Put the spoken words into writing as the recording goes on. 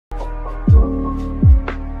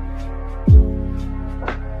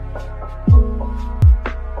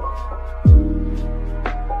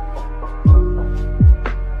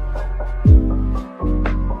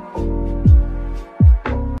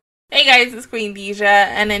guys, it's Queendija,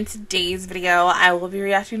 and in today's video, I will be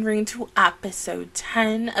reacting to episode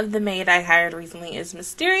 10 of the Maid I hired recently is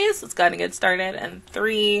Mysterious. Let's go ahead and get started, and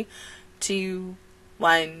 3, 2,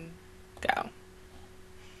 1, go.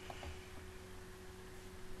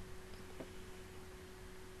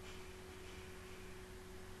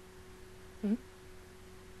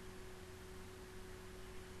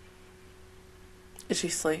 Is she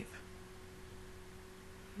asleep?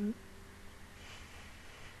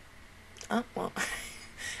 Oh, well,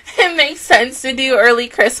 it makes sense to do early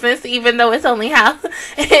Christmas, even though it's only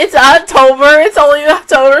it's October. It's only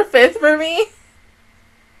October 5th for me.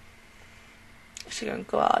 Is she gonna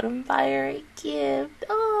go out and buy her a gift?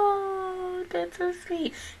 Oh, that's so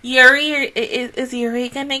sweet. Yuri, is Yuri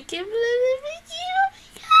gonna give her a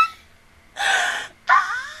gift? Oh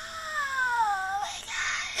my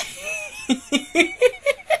god.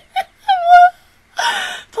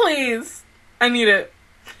 Please, I need it.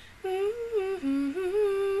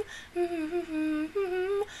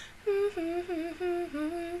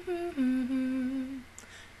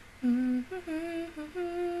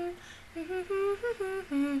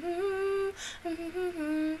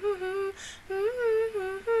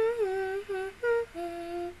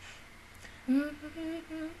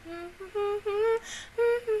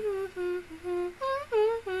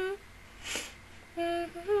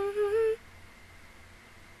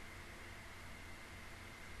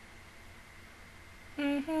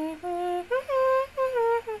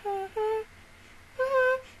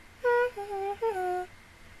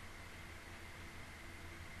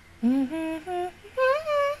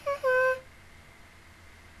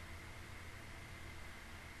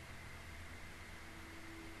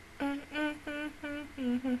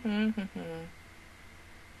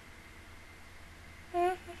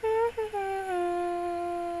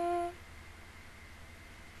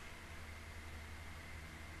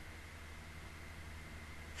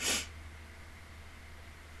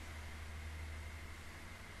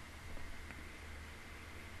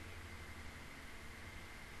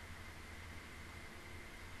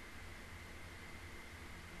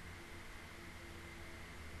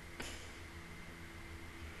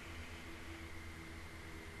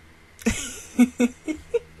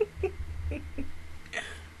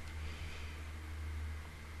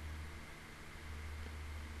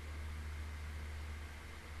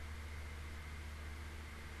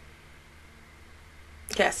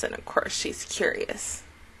 Yes, and of course she's curious.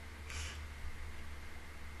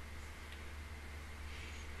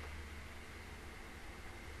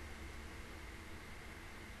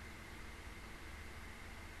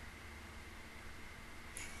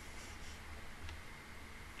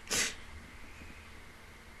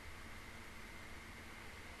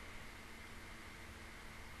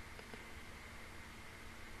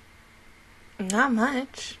 Not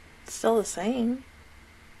much. It's still the same.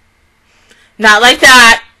 Not like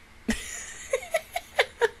that.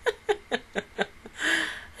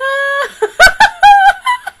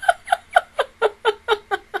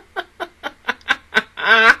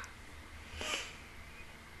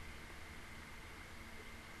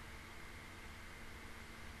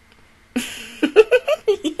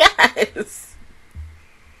 Yes.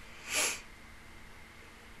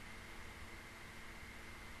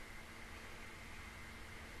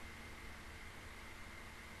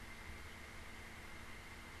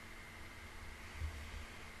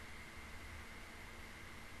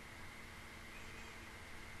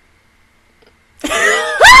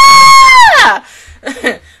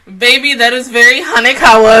 Baby, that is very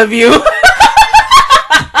Hanekawa of you.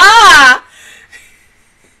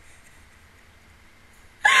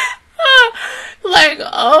 Like,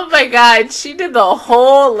 oh my god, she did the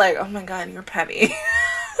whole, like, oh my god, you're petty.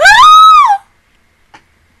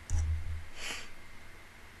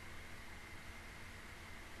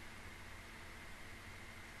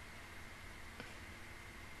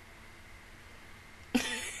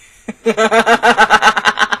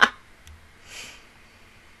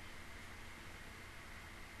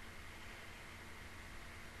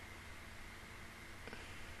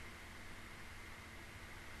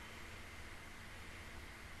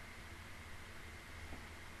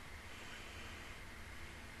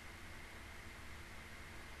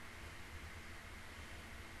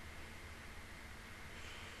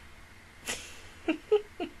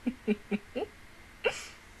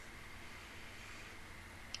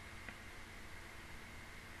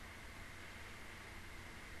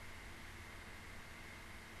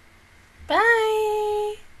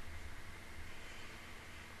 Bye.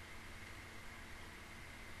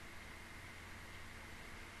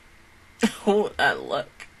 Oh, that look.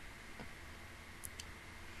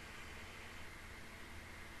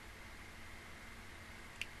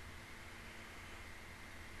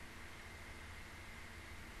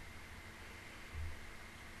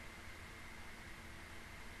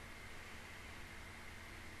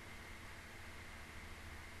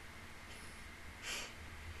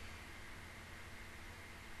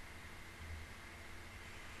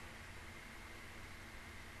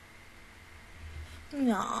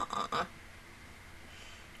 Aww.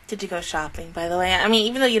 Did you go shopping, by the way? I mean,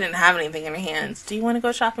 even though you didn't have anything in your hands, do you want to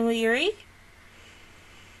go shopping with Yuri?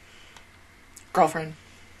 Girlfriend.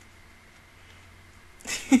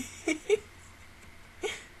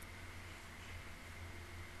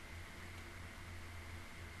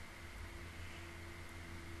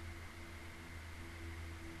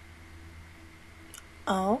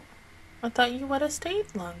 Oh, I thought you would have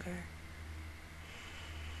stayed longer.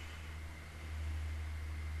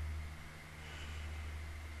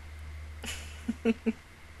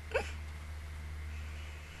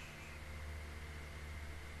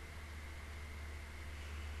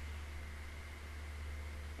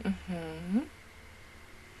 Mm-hmm.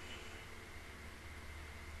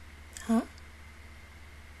 Huh?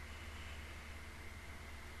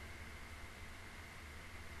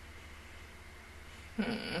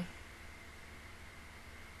 Hmm.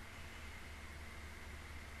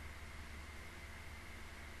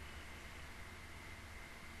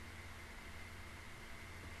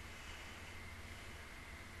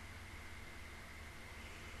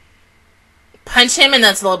 Punch him and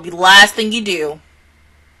that's the last thing you do.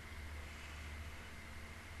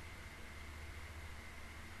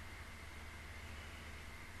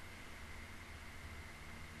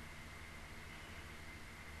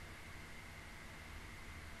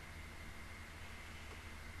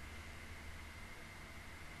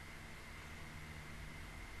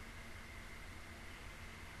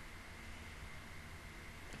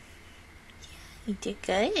 You did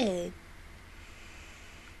good.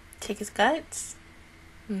 Take his guts.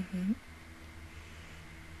 Mm-hmm.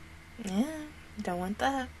 Yeah, don't want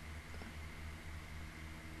that.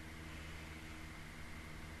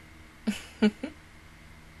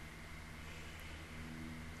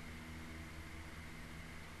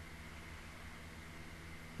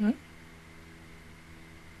 Hmm?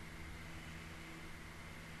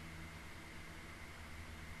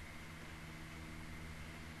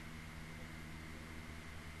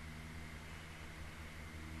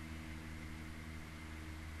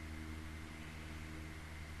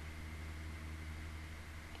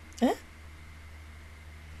 Huh?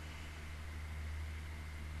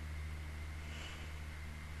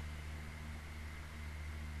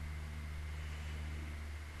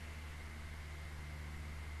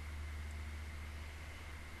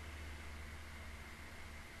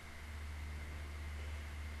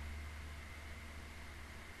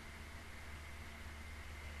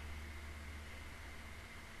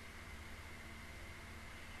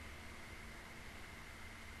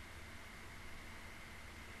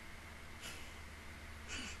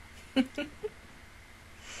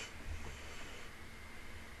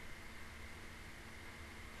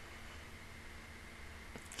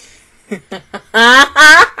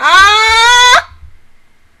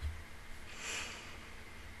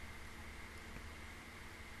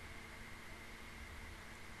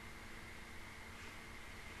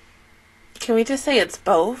 Can we just say it's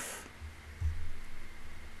both?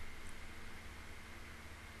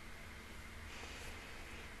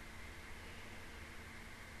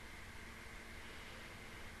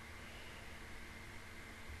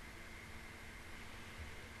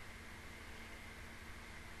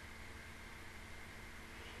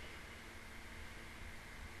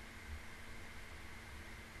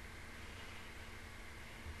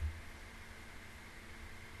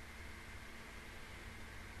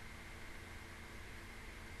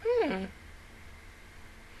 Hmm.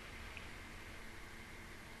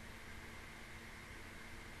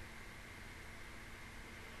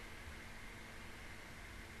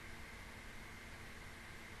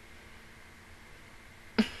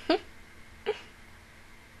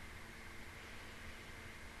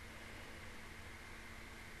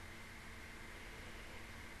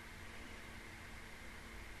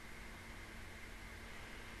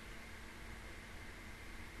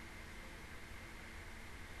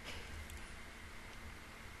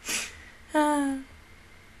 Ah.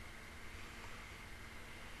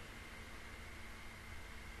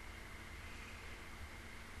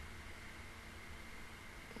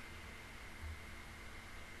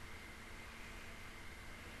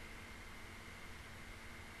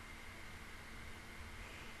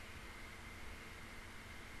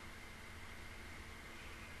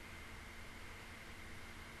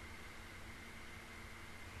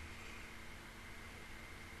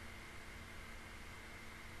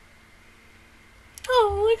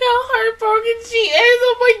 Oh, look how heartbroken she is.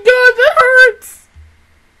 Oh my god, that hurts.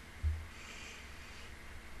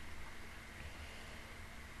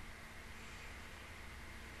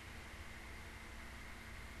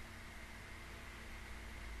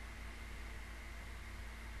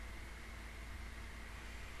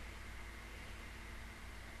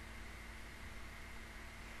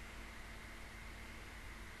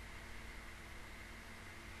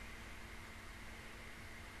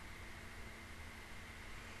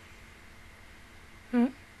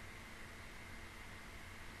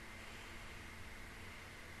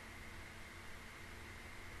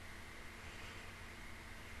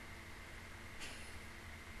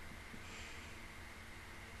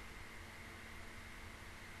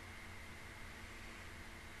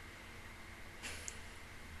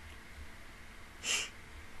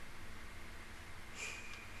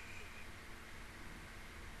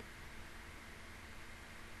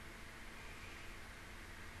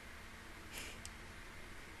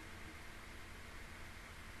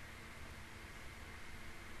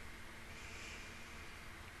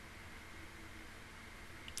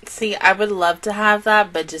 See, I would love to have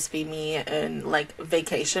that, but just be me in, like,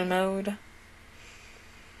 vacation mode.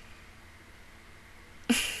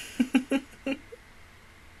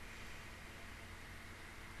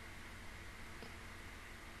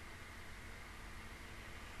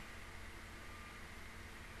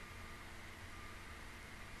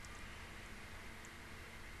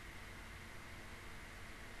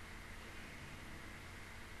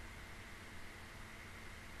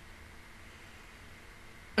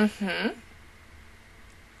 Mm-hmm.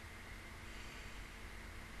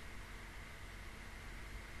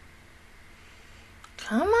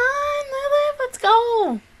 Come on, Lilith, let's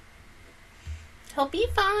go. He'll be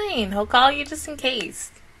fine. He'll call you just in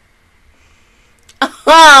case.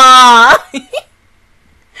 Aww.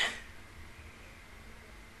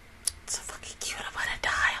 So fucking cute. I want to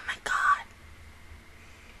die. Oh my god.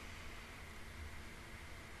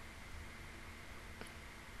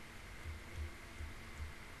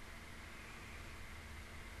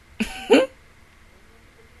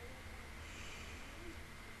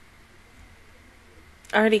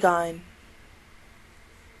 Already gone.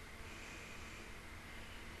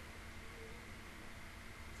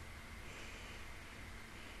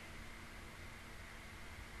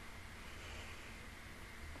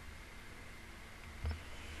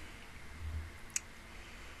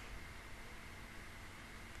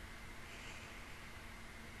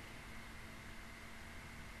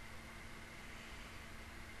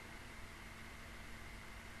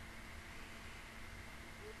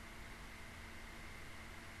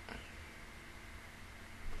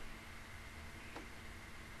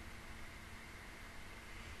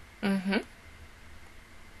 Mm-hmm.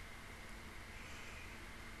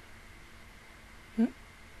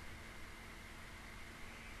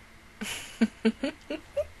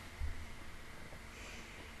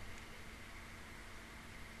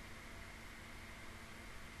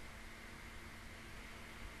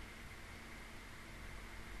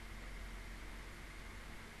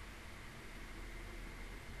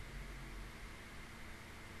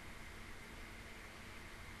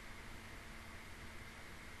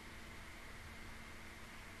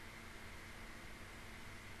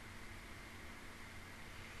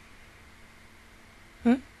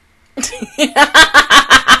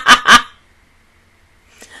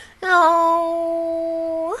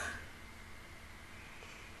 Oh.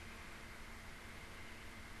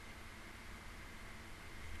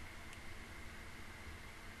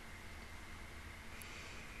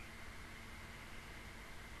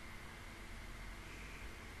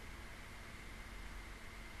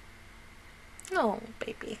 Oh,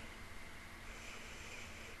 baby.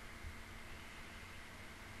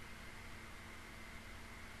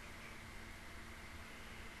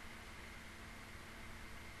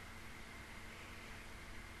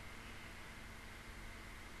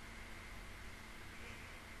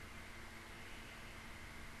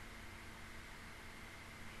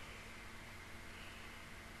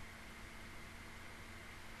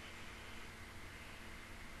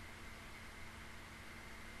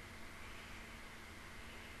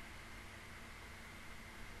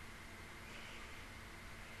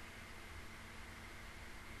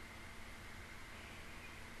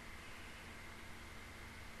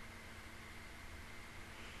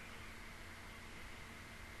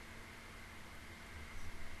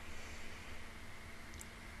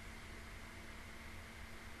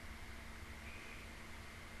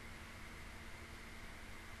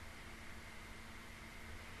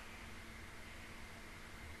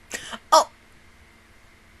 Oh.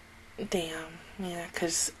 Damn. Yeah,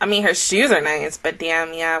 because, I mean, her shoes are nice, but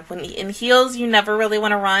damn, yeah. When in heels, you never really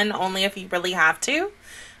want to run, only if you really have to.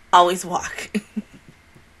 Always walk.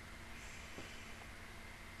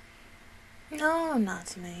 No, not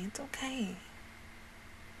tonight. It's okay.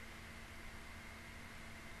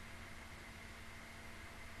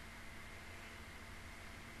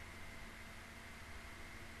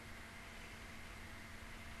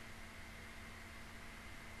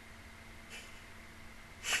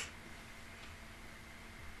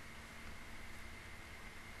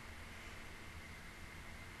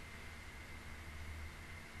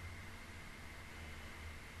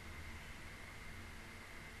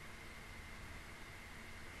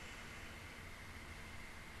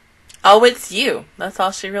 Oh, it's you. That's all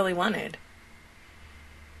she really wanted.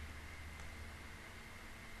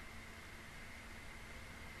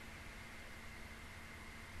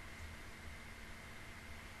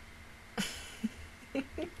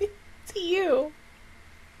 It's you.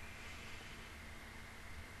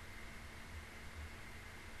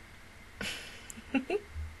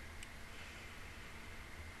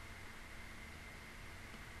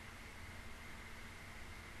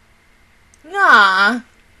 Aw.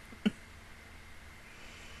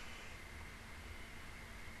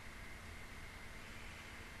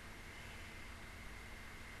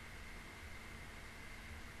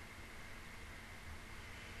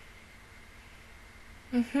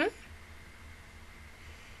 Mm-hmm.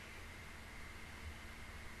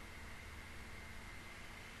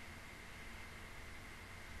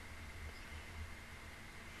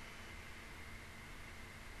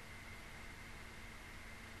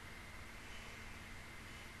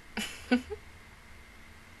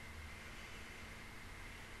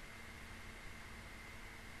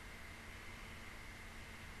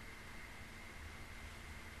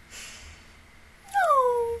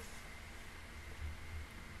 No.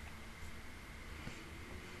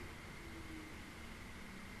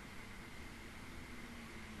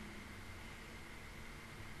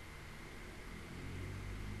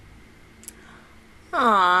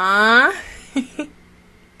 Aww.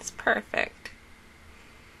 It's perfect.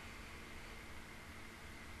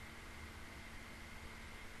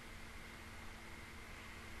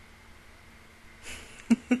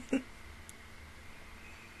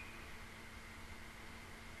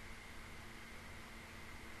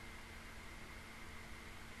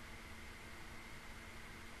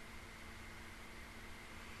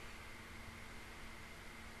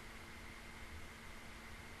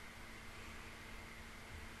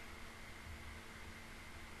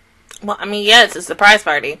 Well, I mean, yeah, it's a surprise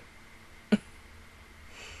party.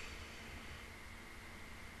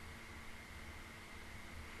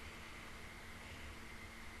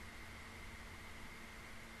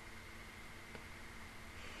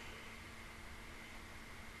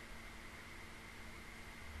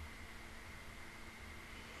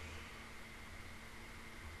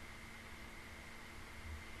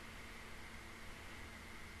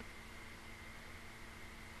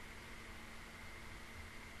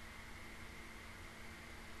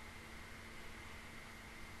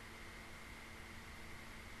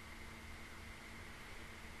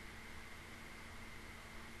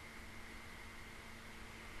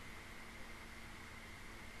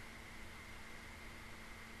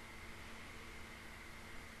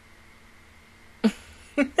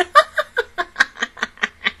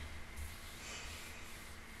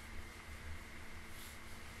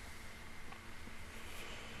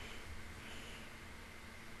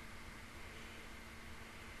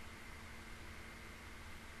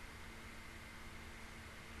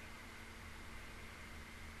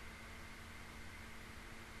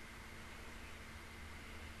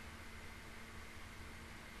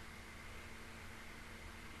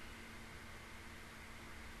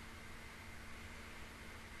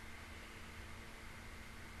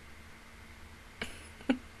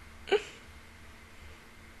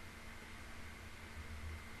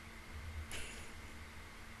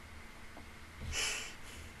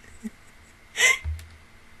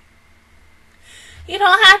 You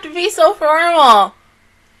don't have to be so formal.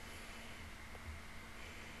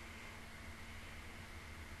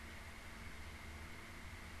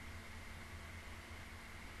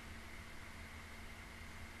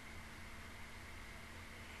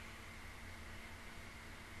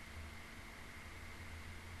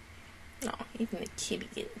 No, even the kitty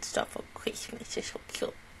getting stuff for Christmas is so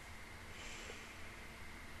cute.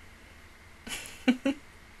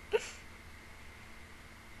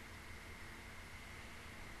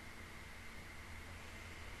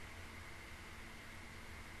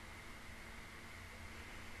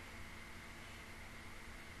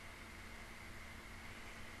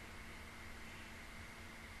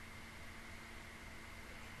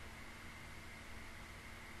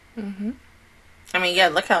 Mm-hmm. I mean, yeah,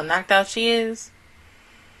 look how knocked out she is.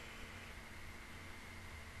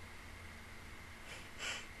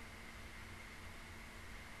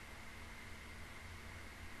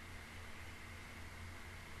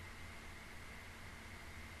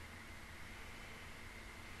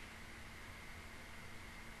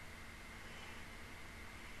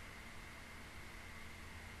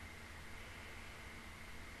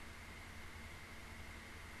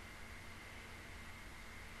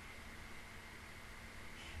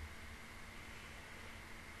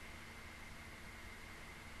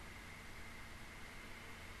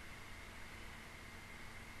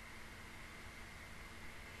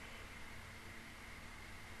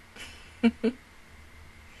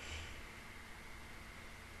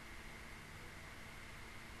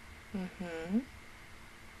 Mm-hmm.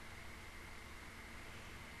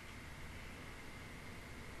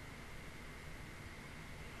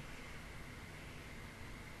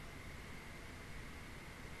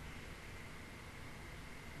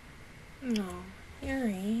 No,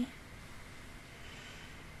 Yuri.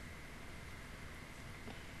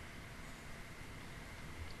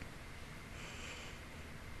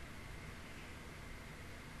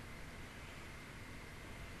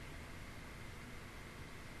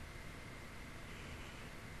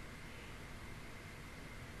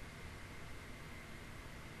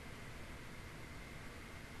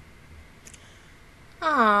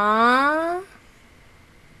 Aww.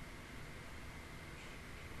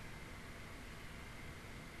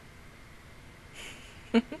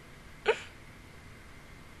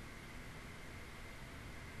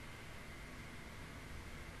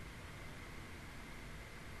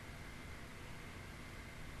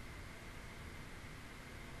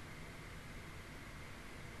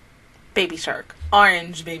 Baby shark.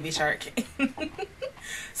 Orange baby shark.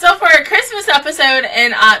 So for a Christmas episode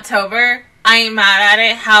in October, I ain't mad at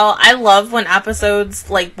it. How I love when episodes,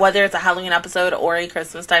 like whether it's a Halloween episode or a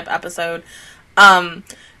Christmas type episode, are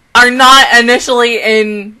not initially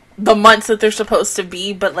in the months that they're supposed to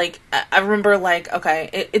be, but like I remember, like,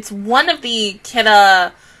 okay, it's one of the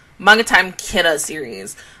Kidda Manga Time Kidda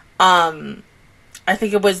series. I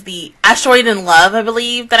think it was the Asteroid in Love, I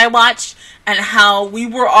believe, that I watched, and how we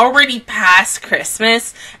were already past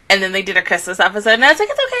Christmas, and then they did a Christmas episode, and I was like,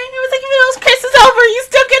 it's okay. It was like, even though it's Christmas over, you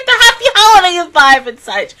still get the happy holidays vibe and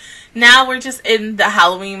such. Now we're just in the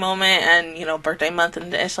Halloween moment and, you know, birthday month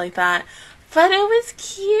and ish like that. But it was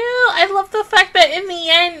cute. I love the fact that in the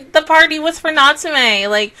end, the party was for Natsume.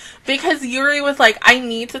 Like, because Yuri was like, I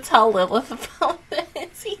need to tell Lilith about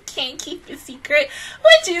this. He can't keep a secret,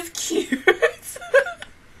 which is cute.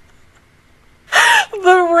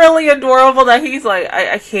 But really adorable that he's like,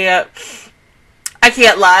 I can't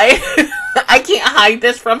lie. I can't hide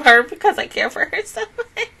this from her because I care for her so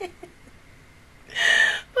much.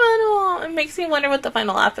 But it makes me wonder what the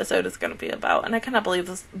final episode is going to be about. And I cannot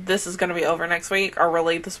believe this is going to be over next week, or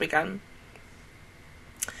really this weekend.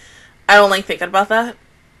 I don't like thinking about that.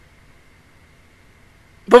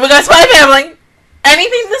 But we got Spy Family.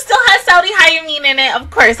 Anything that still has Saudi Hayami in it,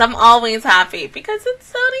 of course, I'm always happy. Because it's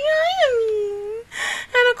Saudi Hayami.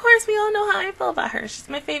 And of course, we all know how I feel about her. She's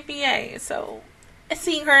my favorite VA. So,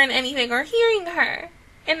 seeing her in anything or hearing her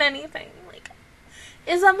in anything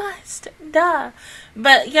is a must. Duh.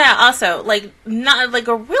 But yeah, also, like, not like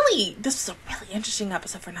this was a really interesting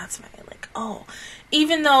episode for Natsume. Like,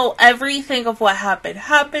 even though everything of what happened,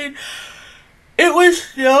 it was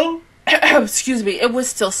still, excuse me, it was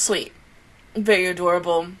still sweet. Very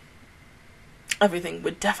adorable. Everything.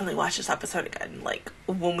 Would definitely watch this episode again, like,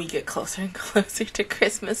 when we get closer and closer to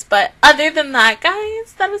Christmas. But other than that,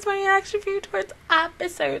 guys, that is my reaction for you towards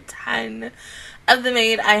episode 10 of The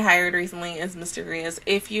Maid I Hired Recently Is Mysterious.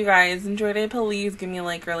 If you guys enjoyed it, please give me a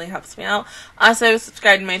like. Really helps me out. Also,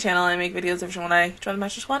 subscribe to my channel. I make videos every when I join the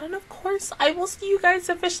Master Squad. And of course, I will see you guys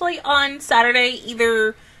officially on Saturday,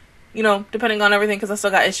 either, you know, depending on everything, because I still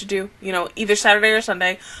got issue to do, you know, either Saturday or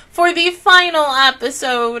Sunday for the final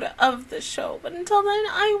episode of the show. But until then,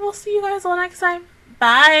 I will see you guys all next time.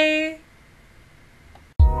 Bye!